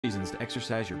reasons to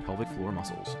exercise your pelvic floor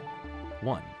muscles.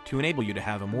 1. To enable you to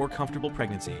have a more comfortable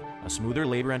pregnancy, a smoother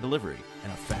labor and delivery,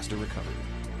 and a faster recovery.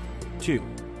 2.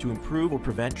 To improve or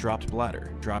prevent dropped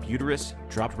bladder, dropped uterus,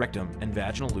 dropped rectum, and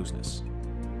vaginal looseness.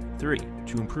 3.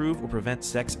 To improve or prevent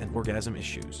sex and orgasm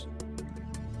issues.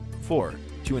 4.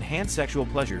 To enhance sexual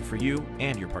pleasure for you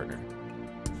and your partner.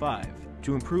 5.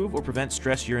 To improve or prevent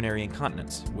stress urinary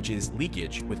incontinence, which is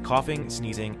leakage with coughing,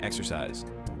 sneezing, exercise.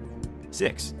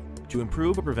 6. To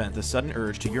improve or prevent the sudden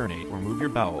urge to urinate or move your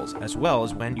bowels, as well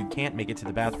as when you can't make it to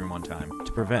the bathroom on time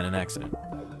to prevent an accident.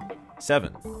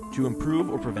 7. To improve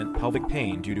or prevent pelvic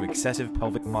pain due to excessive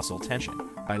pelvic muscle tension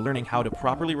by learning how to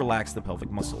properly relax the pelvic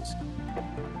muscles.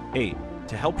 8.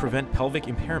 To help prevent pelvic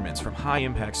impairments from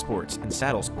high-impact sports and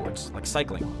saddle sports like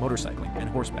cycling, motorcycling, and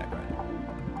horseback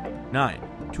riding.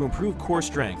 9. To improve core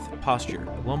strength, posture,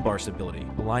 lumbar stability,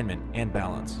 alignment, and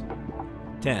balance.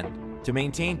 10. To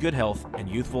maintain good health and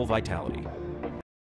youthful vitality.